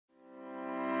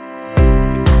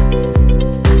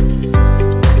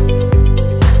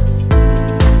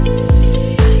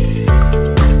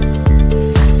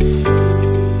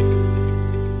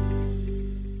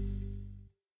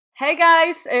Hey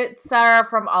guys, it's Sarah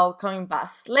from Altcoin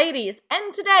Bus Ladies,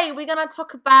 and today we're gonna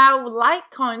talk about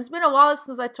Litecoin. It's been a while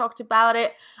since I talked about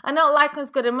it. I know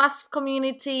Litecoin's got a massive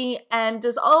community, and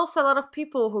there's also a lot of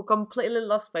people who completely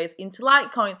lost faith into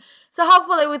Litecoin. So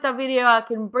hopefully with that video I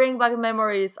can bring back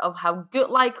memories of how good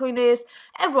Litecoin is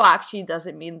and what actually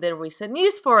doesn't mean the recent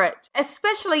news for it.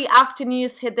 Especially after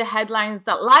news hit the headlines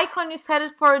that Litecoin is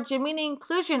headed for a Gemini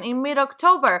inclusion in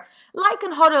mid-October.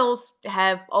 Litecoin hodlers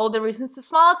have all the reasons to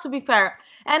smile, to be fair.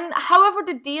 And however,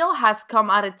 the deal has come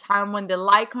at a time when the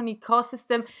Litecoin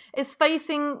ecosystem is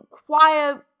facing quite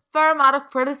a fair amount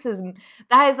of criticism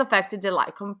that has affected the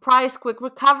Litecoin price quick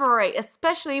recovery,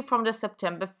 especially from the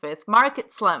September 5th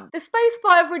market slump. The space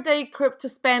for everyday crypto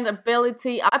spend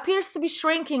ability appears to be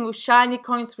shrinking, with shiny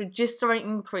coins registering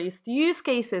increased use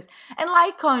cases. And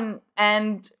Litecoin,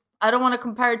 and I don't want to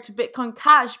compare it to Bitcoin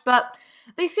Cash, but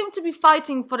they seem to be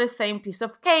fighting for the same piece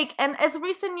of cake, and as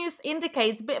recent news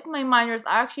indicates, Bitcoin miners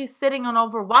are actually sitting on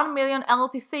over 1 million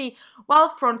LTC while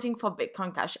fronting for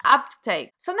Bitcoin Cash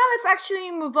uptake. So now let's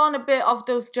actually move on a bit of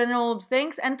those general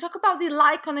things and talk about the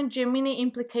Litecoin and Gemini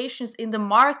implications in the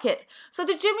market. So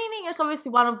the Gemini is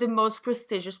obviously one of the most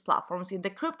prestigious platforms in the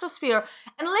crypto sphere,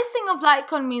 and listing of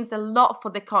Litecoin means a lot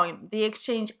for the coin. The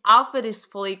exchange outfit is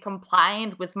fully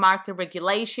compliant with market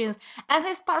regulations and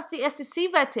has passed the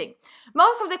SEC vetting.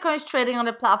 Most of the coins trading on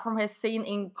the platform has seen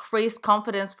increased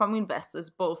confidence from investors,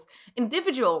 both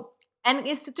individual and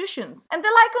institutions. And the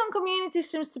Litecoin community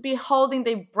seems to be holding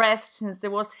their breath since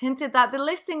it was hinted that the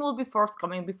listing will be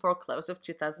forthcoming before close of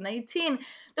 2018.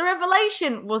 The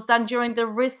revelation was done during the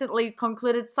recently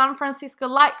concluded San Francisco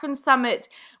Litecoin Summit,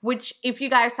 which if you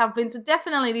guys have been to,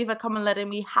 definitely leave a comment letting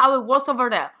me how it was over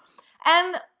there.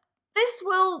 And this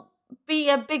will be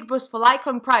a big boost for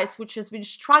Litecoin price, which has been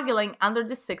struggling under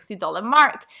the $60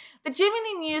 mark. The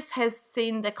Gemini news has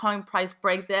seen the coin price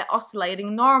break the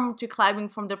oscillating norm to climbing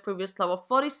from the previous low of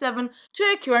 $47 to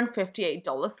a current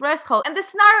 $58 threshold, and the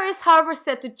scenario is however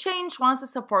set to change once the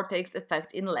support takes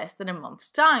effect in less than a month's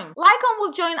time. Litecoin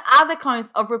will join other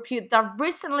coins of repute that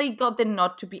recently got the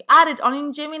nod to be added on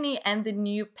in Gemini and the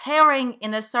new pairing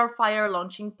in a Sapphire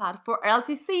launching pad for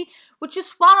LTC, which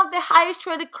is one of the highest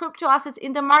traded crypto assets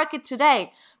in the market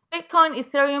today. Bitcoin,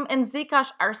 Ethereum, and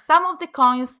Zcash are some of the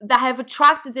coins that have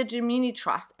attracted the Gemini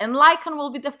trust, and Litecoin will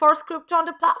be the fourth crypto on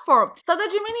the platform. So the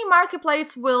Gemini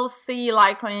marketplace will see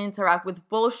Litecoin interact with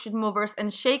bullshit movers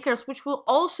and shakers, which will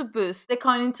also boost the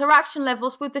coin interaction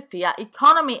levels with the fiat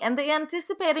economy, and the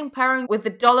anticipating pairing with the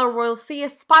dollar will see a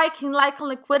spike in Litecoin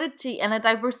liquidity and a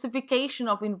diversification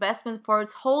of investment for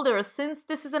its holders, since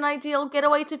this is an ideal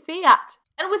getaway to fiat.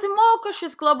 And with a more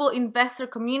cautious global investor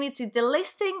community, the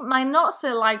listing might not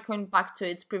send Litecoin back to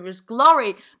its previous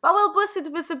glory, but will boost its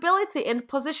visibility and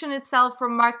position itself for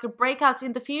market breakouts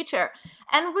in the future.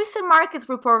 And recent market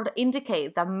reports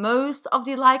indicate that most of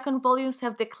the Litecoin volumes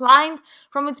have declined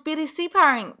from its BTC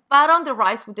pairing, but on the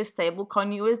rise with the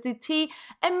stablecoin USDT,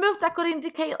 a move that could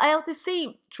indicate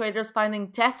LTC. Traders finding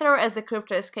Tether as a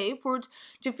crypto escape route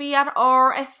to fiat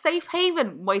or a safe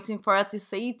haven, waiting for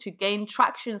LTC to gain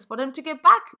tractions for them to get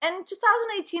back. And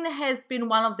 2018 has been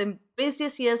one of the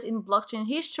busiest years in blockchain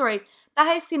history that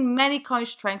has seen many coins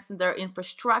strengthen their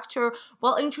infrastructure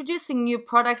while introducing new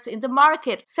products in the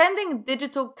market. Sending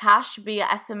digital cash via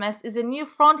SMS is a new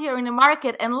frontier in the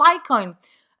market, and Litecoin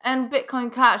and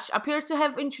Bitcoin Cash appear to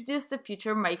have introduced the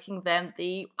feature, making them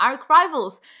the arch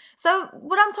rivals. So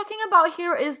what I'm talking about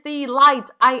here is the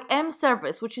lite.im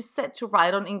service, which is set to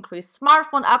ride on increased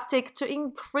smartphone uptake to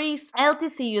increase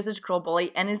LTC usage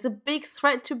globally and is a big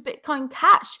threat to Bitcoin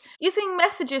Cash. Using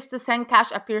messages to send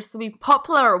cash appears to be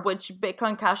popular, which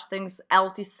Bitcoin Cash thinks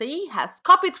LTC has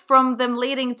copied from them,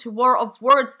 leading to war of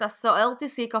words that saw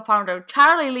LTC co-founder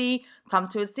Charlie Lee come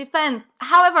to its defense.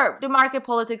 However, the market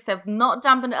politics have not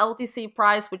dampened the LTC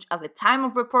price, which at the time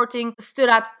of reporting stood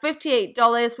at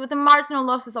 $58, with a marginal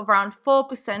losses of around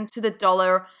 4% to the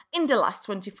dollar in the last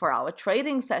 24-hour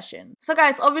trading session. So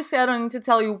guys, obviously I don't need to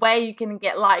tell you where you can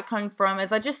get Litecoin from.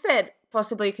 As I just said,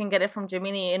 possibly you can get it from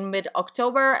Gemini in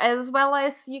mid-October, as well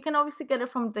as you can obviously get it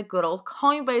from the good old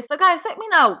Coinbase. So guys, let me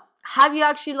know. Have you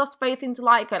actually lost faith into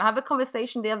Litecoin? I had a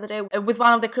conversation the other day with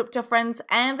one of the crypto friends,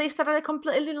 and they said they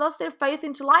completely lost their faith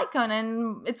into Litecoin,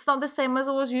 and it's not the same as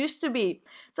it was used to be.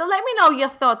 So let me know your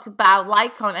thoughts about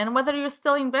Litecoin and whether you're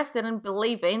still invested and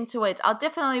believe into it. I'll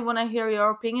definitely want to hear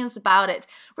your opinions about it.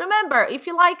 Remember, if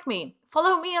you like me,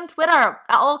 follow me on Twitter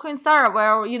at AllcoinSarah,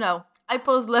 where, you know, I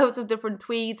post loads of different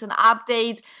tweets and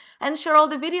updates and share all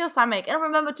the videos I make. And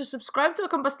remember to subscribe to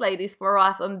Altcoin Bus Ladies for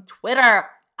us on Twitter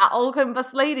at Altcoin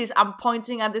Bus Ladies. I'm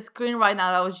pointing at the screen right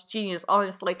now. That was genius,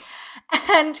 honestly.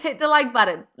 And hit the like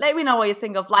button. Let me know what you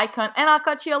think of Litecoin, and I'll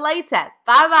catch you later.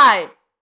 Bye bye.